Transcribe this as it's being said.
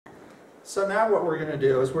So now what we're going to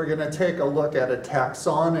do is we're going to take a look at a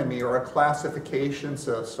taxonomy or a classification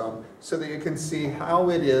system so that you can see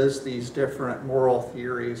how it is these different moral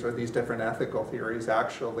theories or these different ethical theories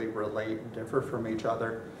actually relate and differ from each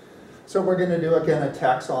other. So we're going to do again a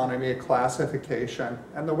taxonomy, a classification,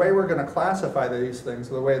 and the way we're going to classify these things,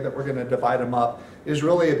 the way that we're going to divide them up is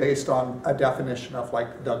really based on a definition of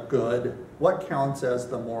like the good, what counts as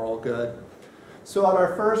the moral good. So at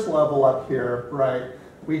our first level up here, right,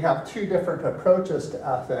 we have two different approaches to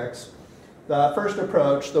ethics. The first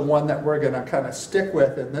approach, the one that we're going to kind of stick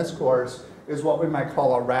with in this course, is what we might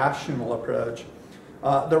call a rational approach.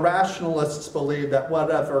 The rationalists believe that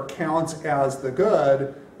whatever counts as the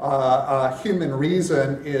good, human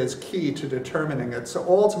reason is key to determining it. So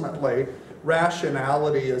ultimately,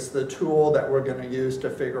 rationality is the tool that we're going to use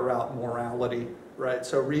to figure out morality, right?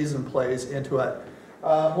 So reason plays into it.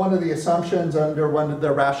 One of the assumptions under one of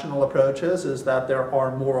the rational approaches is that there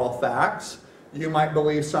are moral facts. You might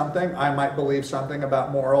believe something, I might believe something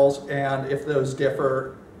about morals, and if those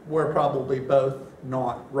differ, we're probably both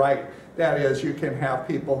not right. That is, you can have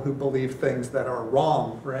people who believe things that are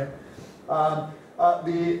wrong, right?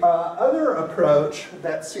 The other approach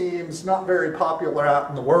that seems not very popular out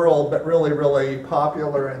in the world, but really, really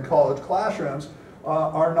popular in college classrooms,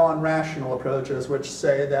 are non-rational approaches, which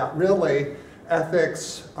say that really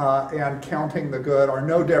ethics and counting the good are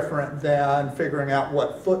no different than figuring out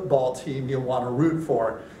what football team you want to root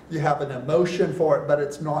for. You have an emotion for it, but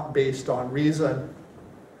it's not based on reason.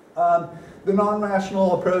 The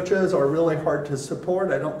non-rational approaches are really hard to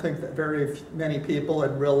support. I don't think that very many people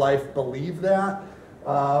in real life believe that.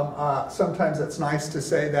 Sometimes it's nice to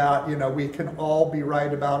say that, you know, we can all be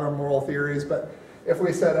right about our moral theories, but if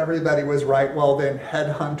we said everybody was right, well then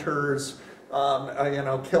headhunters, you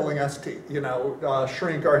know, killing us to, you know,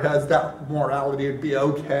 shrink our heads, that morality would be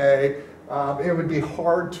okay. It would be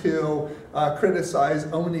hard to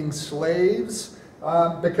criticize owning slaves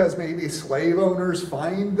because maybe slave owners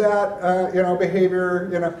find that, you know, behavior,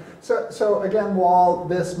 you know. So again, while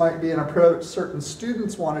this might be an approach certain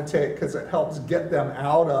students want to take because it helps get them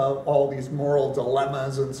out of all these moral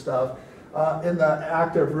dilemmas and stuff, in the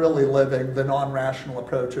act of really living, the non-rational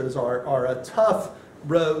approaches are a tough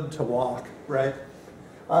road to walk, right?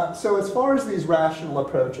 So as far as these rational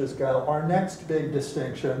approaches go, our next big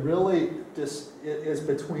distinction really is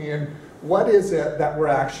between what is it that we're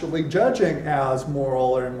actually judging as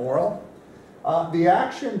moral or immoral. The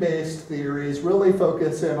action-based theories really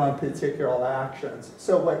focus in on particular actions.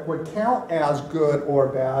 So what would count as good or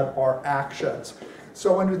bad are actions.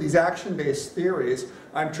 So under these action-based theories,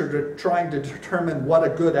 I'm trying to determine what a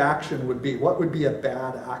good action would be. What would be a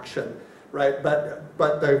bad action? Right, but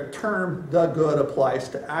the term "the good" applies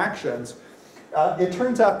to actions. It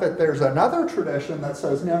turns out that there's another tradition that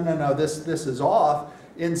says, no, this is off.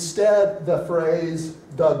 Instead, the phrase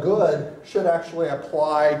 "the good" should actually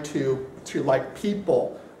apply to like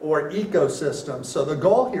people or ecosystems. So the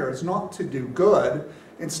goal here is not to do good.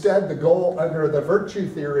 Instead, the goal under the virtue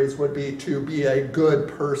theories would be to be a good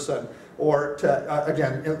person, or to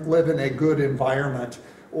again live in a good environment.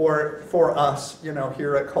 Or for us, you know,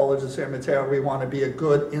 here at College of San Mateo, we want to be a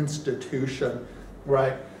good institution,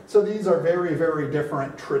 right? So these are very, very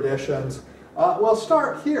different traditions. We'll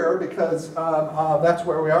start here because that's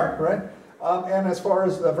where we are, right? And as far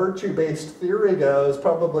as the virtue-based theory goes,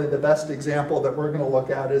 probably the best example that we're going to look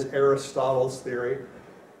at is Aristotle's theory.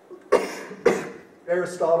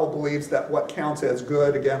 Aristotle believes that what counts as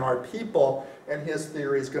good, again, are people, and his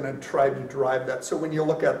theory is going to try to drive that. So when you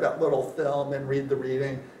look at that little film and read the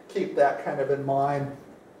reading, keep that kind of in mind.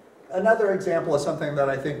 Another example of something that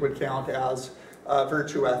I think would count as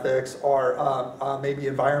virtue ethics are maybe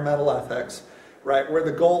environmental ethics, right? Where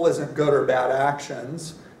the goal isn't good or bad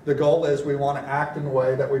actions. The goal is we want to act in a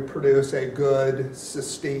way that we produce a good,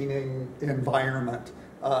 sustaining environment,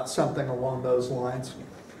 something along those lines.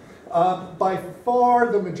 By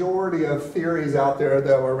far the majority of theories out there,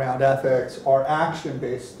 though, around ethics are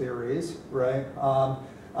action-based theories, right?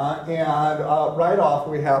 Right off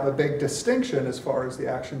we have a big distinction as far as the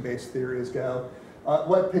action-based theories go.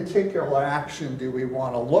 What particular action do we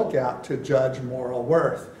want to look at to judge moral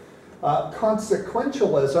worth?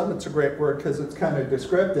 Consequentialism, it's a great word because it's kind of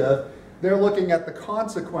descriptive. They're looking at the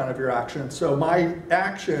consequence of your action. So my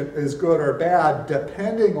action is good or bad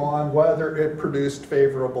depending on whether it produced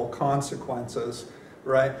favorable consequences,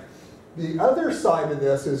 right? The other side of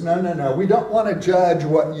this is no, we don't want to judge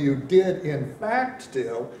what you did in fact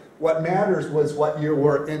do. What matters was what you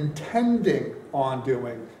were intending on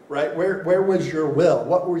doing, right? Where was your will?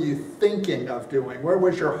 What were you thinking of doing? Where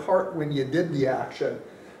was your heart when you did the action,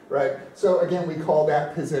 right? So again, we call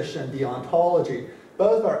that position deontology.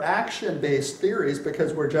 Both are action-based theories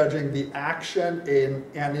because we're judging the action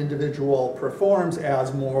an individual performs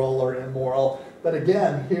as moral or immoral. But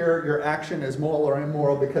again, here your action is moral or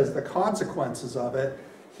immoral because the consequences of it.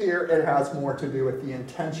 Here it has more to do with the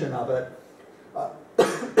intention of it.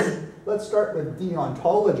 Let's start with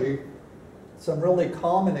deontology. Some really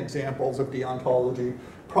common examples of deontology.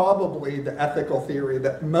 Probably the ethical theory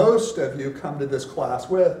that most of you come to this class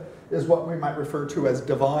with is what we might refer to as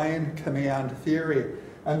divine command theory.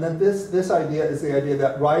 And then this idea is the idea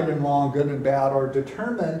that right and wrong, good and bad are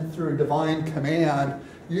determined through divine command,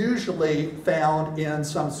 usually found in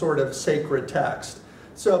some sort of sacred text.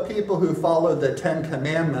 So people who follow the Ten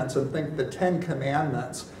Commandments and think the Ten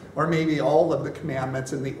Commandments, or maybe all of the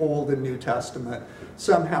commandments in the Old and New Testament,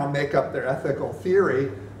 somehow make up their ethical theory,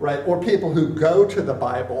 right? Or people who go to the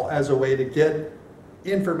Bible as a way to get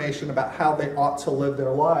information about how they ought to live their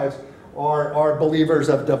lives are believers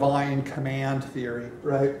of divine command theory,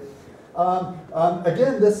 right?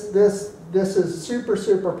 Again, this is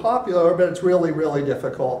super popular, but it's really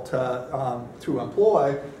difficult to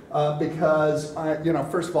employ because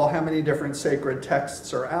first of all, how many different sacred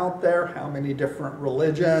texts are out there? How many different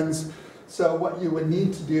religions? So what you would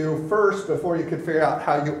need to do first, before you could figure out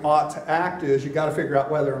how you ought to act, is you got to figure out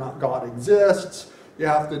whether or not God exists. You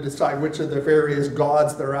have to decide which of the various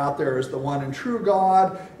gods that are out there is the one and true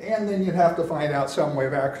God, and then you'd have to find out some way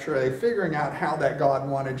of actually figuring out how that God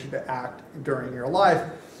wanted you to act during your life.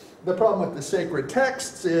 The problem with the sacred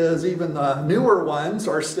texts is even the newer ones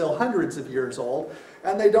are still hundreds of years old,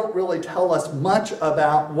 and they don't really tell us much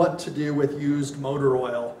about what to do with used motor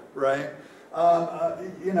oil, right?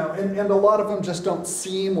 And a lot of them just don't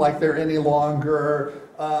seem like they're any longer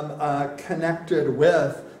connected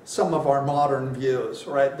with some of our modern views,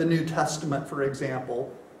 right? The New Testament, for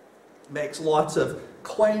example, makes lots of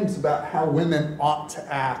claims about how women ought to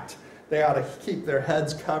act. They ought to keep their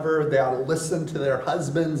heads covered, they ought to listen to their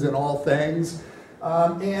husbands in all things.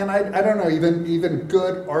 And I don't know, even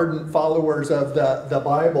good ardent followers of the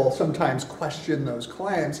Bible sometimes question those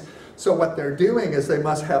claims. So what they're doing is they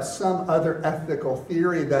must have some other ethical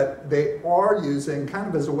theory that they are using kind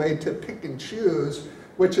of as a way to pick and choose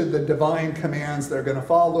which of the divine commands they're going to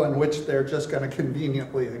follow and which they're just going to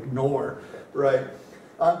conveniently ignore, right?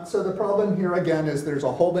 So the problem here again is there's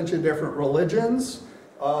a whole bunch of different religions.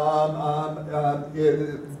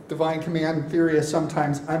 Divine command theory is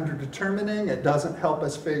sometimes underdetermining. It doesn't help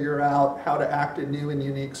us figure out how to act in new and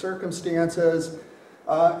unique circumstances.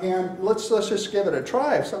 And let's just give it a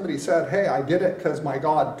try. If somebody said, hey, I did it because my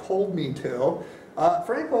God told me to,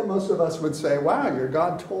 frankly, most of us would say, wow, your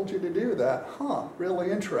God told you to do that. Huh,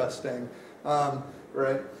 really interesting,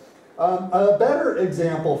 right? A better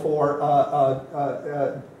example for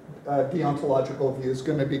deontological view is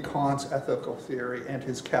going to be Kant's ethical theory and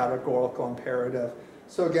his categorical imperative.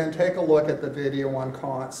 So again, take a look at the video on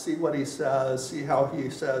Kant, see what he says, see how he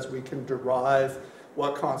says we can derive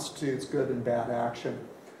what constitutes good and bad action.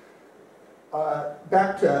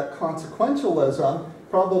 Back to consequentialism,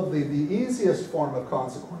 probably the easiest form of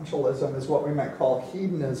consequentialism is what we might call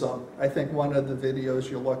hedonism. I think one of the videos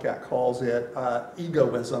you look at calls it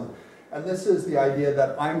egoism. And this is the idea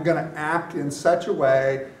that I'm going to act in such a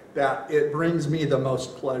way that it brings me the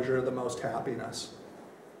most pleasure, the most happiness.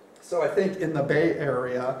 So I think in the Bay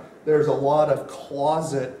Area, there's a lot of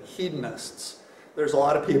closet hedonists. There's a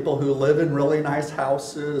lot of people who live in really nice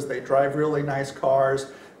houses, they drive really nice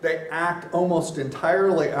cars, they act almost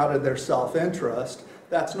entirely out of their self-interest.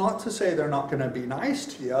 That's not to say they're not going to be nice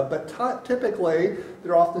to you, but typically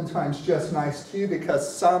they're oftentimes just nice to you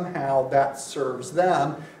because somehow that serves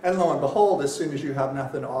them. And lo and behold, as soon as you have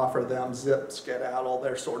nothing to offer them, zip, skedaddle,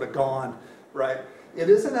 they're sort of gone, right? It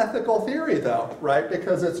is an ethical theory though, right?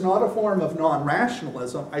 Because it's not a form of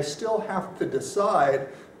non-rationalism. I still have to decide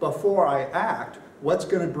before I act what's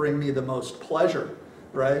going to bring me the most pleasure,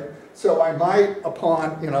 right? So I might,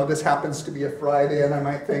 upon, this happens to be a Friday, and I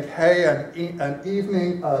might think, hey, an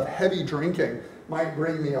evening of heavy drinking might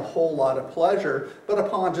bring me a whole lot of pleasure, but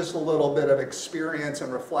upon just a little bit of experience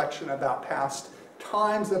and reflection about past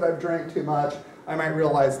times that I've drank too much, I might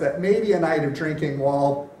realize that maybe a night of drinking,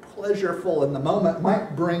 while pleasureful in the moment,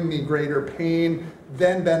 might bring me greater pain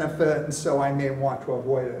than benefit, and so I may want to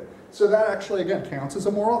avoid it. So that actually, again, counts as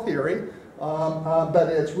a moral theory, but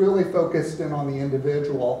it's really focused in on the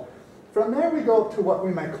individual. From there we go up to what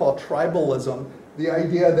we might call tribalism, the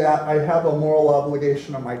idea that I have a moral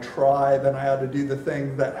obligation to my tribe and I ought to do the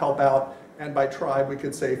things that help out, and by tribe we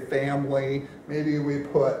could say family, maybe we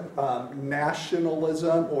put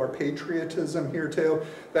nationalism or patriotism here too,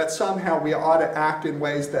 that somehow we ought to act in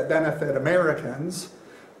ways that benefit Americans,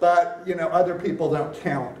 but other people don't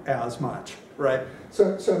count as much. right?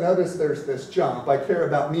 So notice there's this jump. I care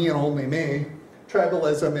about me and only me.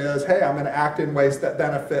 Tribalism is, hey, I'm going to act in ways that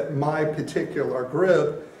benefit my particular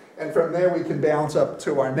group. And from there we can bounce up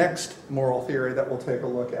to our next moral theory that we'll take a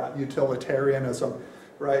look at, utilitarianism.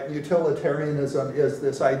 Right? Utilitarianism is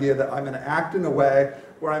this idea that I'm going to act in a way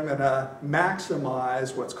where I'm going to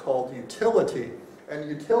maximize what's called utility. And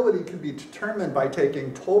utility can be determined by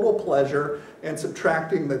taking total pleasure and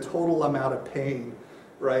subtracting the total amount of pain.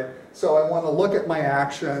 Right? So I want to look at my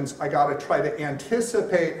actions. I got to try to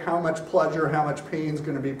anticipate how much pleasure, how much pain is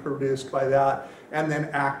going to be produced by that, and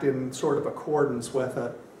then act in sort of accordance with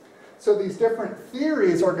it. So these different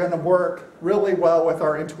theories are going to work really well with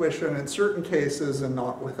our intuition in certain cases and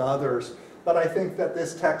not with others. But I think that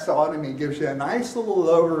this taxonomy gives you a nice little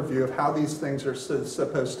overview of how these things are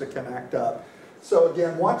supposed to connect up. So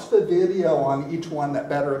again, watch the video on each one that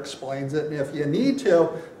better explains it. And if you need to,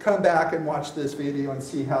 come back and watch this video and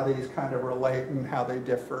see how these kind of relate and how they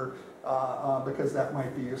differ, because that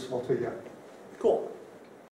might be useful to you. Cool.